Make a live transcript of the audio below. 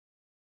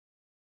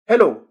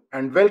Hello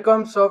and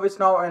welcome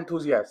ServiceNow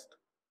enthusiasts.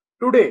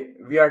 Today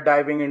we are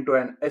diving into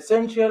an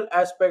essential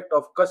aspect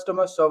of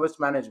customer service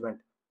management,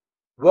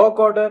 work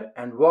order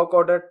and work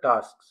order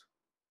tasks.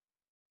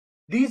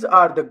 These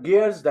are the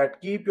gears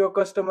that keep your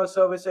customer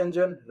service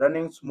engine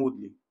running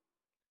smoothly.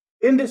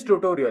 In this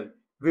tutorial,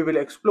 we will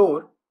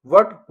explore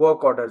what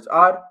work orders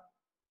are,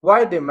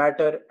 why they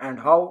matter and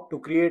how to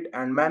create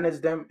and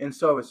manage them in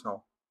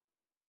ServiceNow.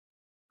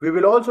 We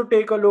will also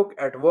take a look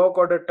at work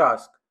order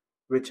tasks,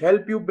 which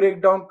help you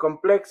break down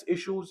complex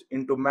issues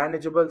into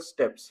manageable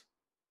steps.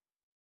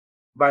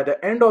 By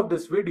the end of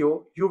this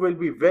video, you will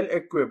be well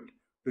equipped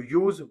to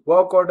use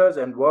work orders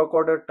and work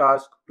order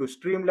tasks to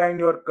streamline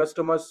your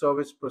customer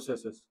service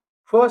processes.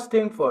 First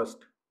thing first,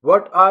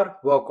 what are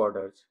work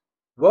orders?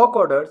 Work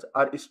orders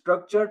are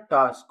structured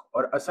tasks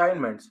or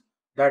assignments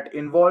that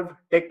involve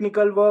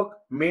technical work,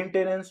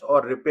 maintenance,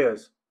 or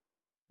repairs.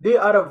 They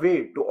are a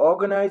way to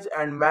organize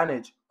and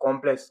manage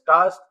complex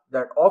tasks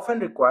that often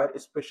require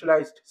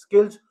specialized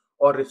skills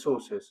or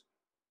resources.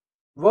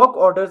 Work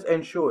orders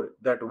ensure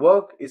that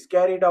work is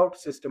carried out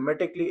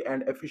systematically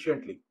and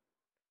efficiently.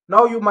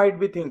 Now you might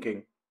be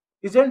thinking,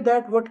 isn't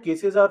that what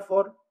cases are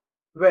for?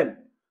 Well,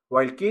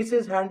 while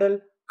cases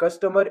handle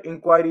customer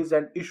inquiries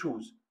and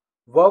issues,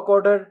 work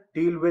order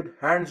deal with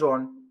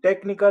hands-on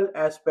technical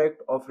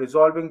aspect of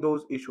resolving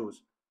those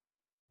issues.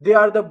 They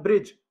are the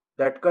bridge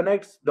that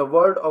connects the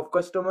world of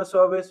customer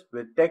service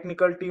with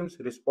technical teams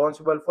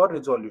responsible for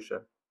resolution.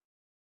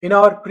 In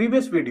our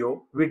previous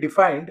video, we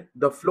defined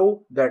the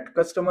flow that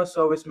customer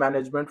service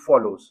management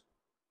follows,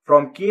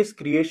 from case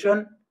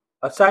creation,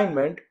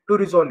 assignment to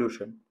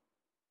resolution.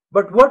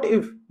 But what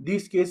if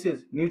these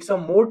cases need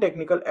some more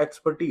technical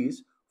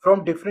expertise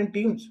from different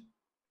teams?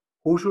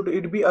 Who should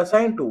it be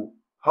assigned to?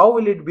 How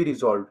will it be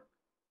resolved?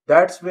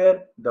 That's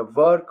where the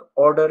work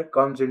order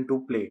comes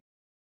into play.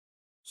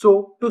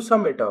 So, to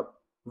sum it up,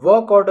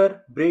 work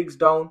order breaks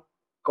down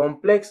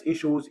complex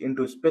issues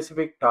into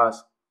specific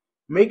tasks,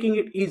 making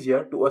it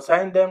easier to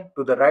assign them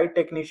to the right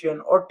technician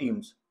or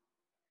teams.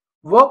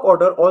 Work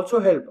order also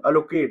help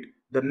allocate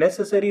the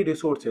necessary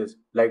resources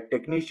like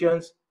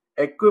technicians,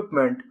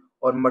 equipment,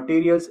 or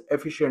materials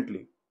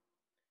efficiently.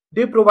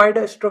 They provide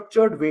a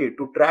structured way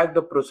to track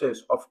the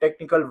process of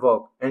technical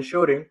work,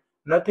 ensuring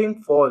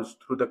nothing falls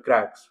through the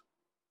cracks.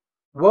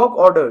 Work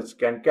orders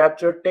can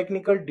capture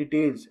technical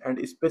details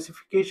and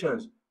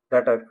specifications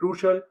that are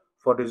crucial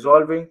for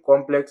resolving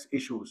complex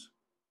issues.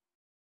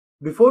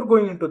 Before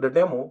going into the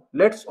demo,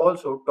 let's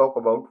also talk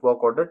about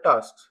work order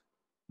tasks.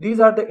 These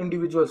are the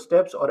individual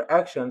steps or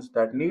actions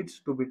that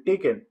needs to be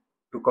taken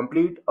to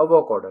complete a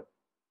work order.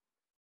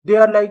 They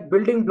are like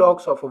building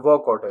blocks of a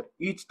work order,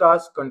 each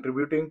task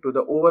contributing to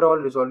the overall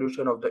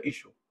resolution of the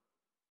issue.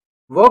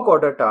 Work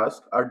order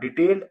tasks are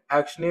detailed,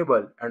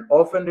 actionable, and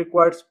often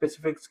require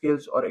specific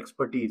skills or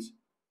expertise.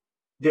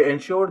 They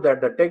ensure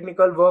that the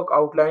technical work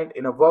outlined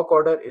in a work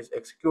order is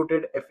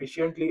executed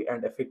efficiently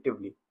and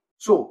effectively.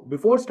 So,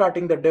 before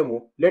starting the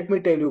demo, let me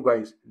tell you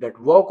guys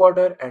that work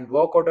order and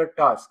work order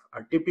tasks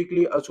are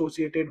typically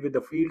associated with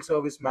the field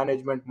service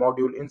management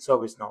module in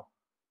ServiceNow.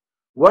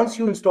 Once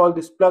you install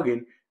this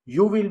plugin,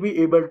 you will be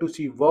able to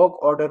see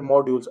work order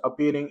modules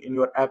appearing in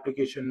your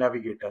application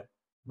navigator.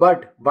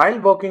 But while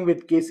working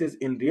with cases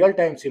in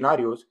real-time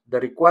scenarios, the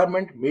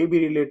requirement may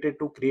be related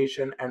to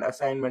creation and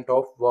assignment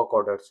of work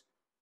orders.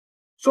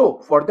 So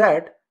for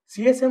that,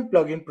 CSM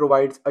plugin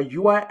provides a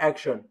UI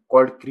action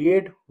called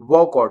Create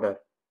Work Order.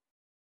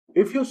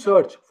 If you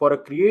search for a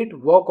Create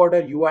Work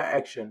Order UI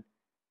action,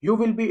 you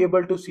will be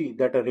able to see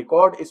that a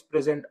record is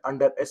present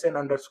under SN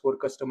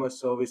customer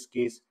service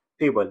case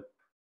table.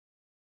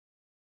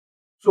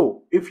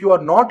 So if you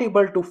are not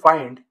able to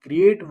find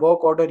Create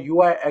Work Order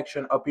UI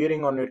action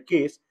appearing on your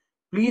case,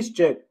 please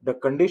check the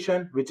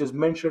condition which is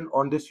mentioned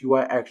on this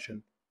UI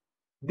action.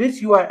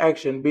 This UI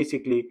action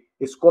basically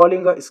is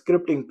calling a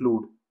script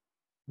include.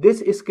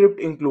 This script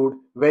include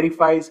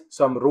verifies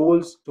some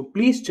roles, so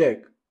please check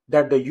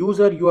that the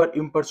user you are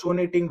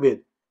impersonating with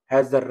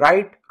has the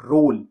right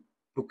role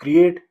to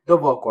create the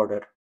work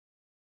order.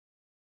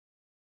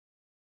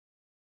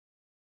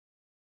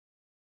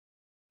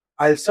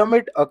 I'll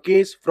submit a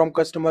case from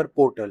customer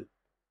portal.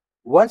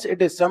 Once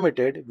it is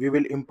submitted, we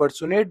will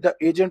impersonate the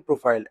agent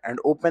profile and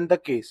open the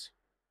case.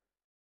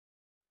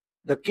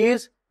 The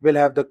case will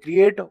have the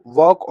create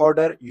work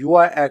order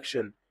UI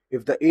action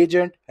if the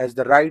agent has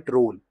the right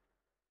role.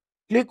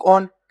 Click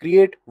on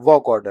Create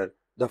Work Order.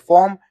 The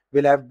form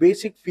will have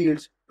basic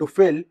fields to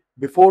fill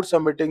before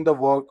submitting the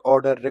work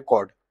order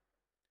record.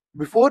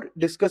 Before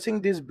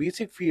discussing these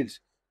basic fields,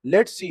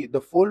 let's see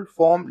the full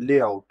form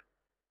layout.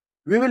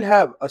 We will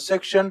have a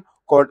section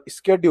called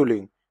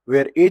Scheduling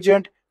where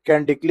agent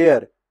can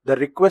declare the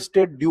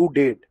requested due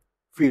date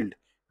field,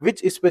 which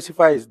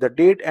specifies the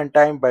date and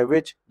time by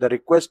which the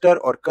requester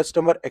or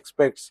customer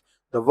expects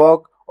the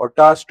work or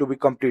task to be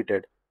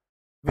completed.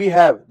 We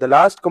have the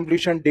last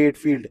completion date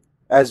field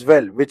as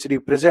well, which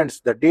represents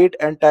the date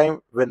and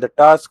time when the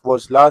task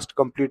was last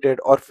completed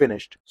or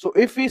finished. So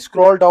if we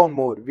scroll down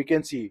more, we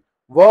can see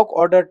work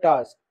order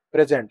task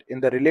present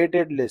in the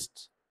related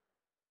lists.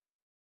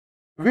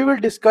 We will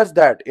discuss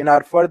that in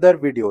our further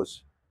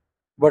videos.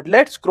 But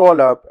let's scroll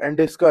up and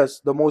discuss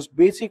the most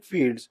basic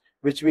fields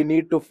which we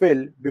need to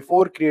fill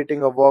before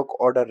creating a work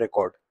order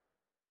record.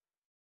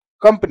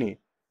 Company.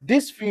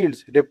 These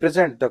fields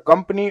represent the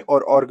company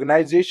or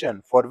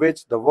organization for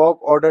which the work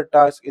order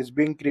task is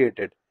being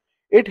created.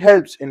 It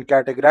helps in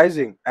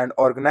categorizing and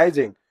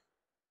organizing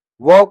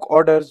work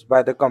orders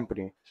by the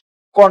company.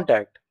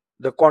 Contact.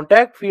 The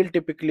contact field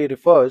typically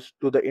refers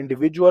to the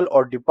individual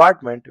or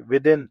department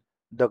within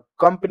the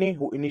company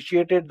who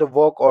initiated the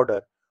work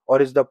order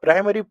or is the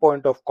primary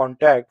point of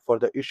contact for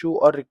the issue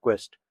or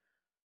request.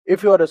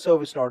 If you are a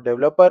ServiceNow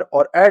developer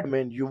or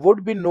admin, you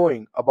would be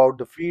knowing about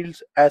the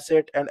fields,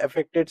 asset, and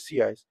affected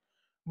CIs.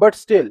 But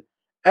still,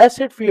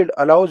 asset field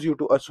allows you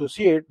to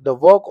associate the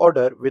work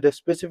order with a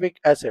specific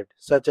asset,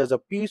 such as a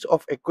piece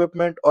of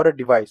equipment or a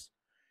device.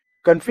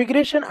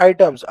 Configuration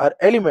items are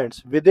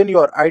elements within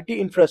your IT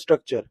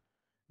infrastructure.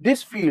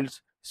 These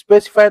fields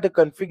specify the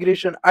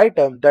configuration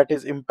item that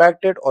is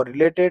impacted or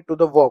related to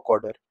the work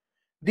order.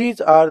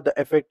 These are the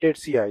affected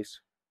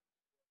CIs.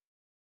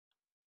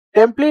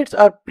 Templates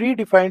are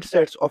predefined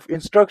sets of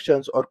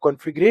instructions or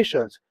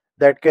configurations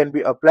that can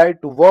be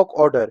applied to work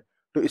order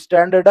to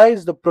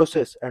standardize the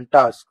process and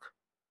task.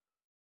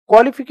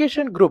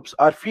 Qualification groups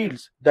are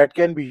fields that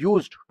can be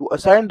used to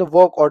assign the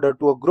work order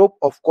to a group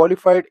of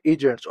qualified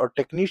agents or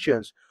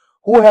technicians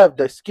who have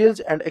the skills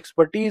and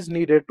expertise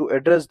needed to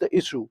address the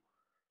issue.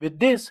 With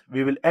this,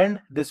 we will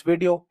end this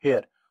video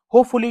here.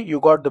 Hopefully, you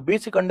got the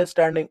basic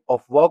understanding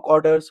of work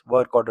orders,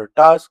 work order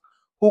tasks,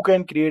 who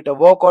can create a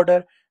work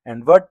order,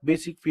 and what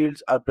basic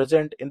fields are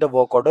present in the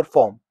work order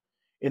form.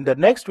 In the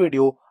next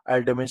video,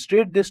 I'll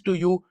demonstrate this to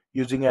you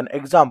using an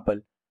example.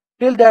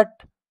 Till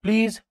that,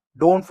 please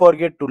don't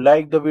forget to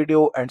like the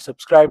video and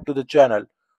subscribe to the channel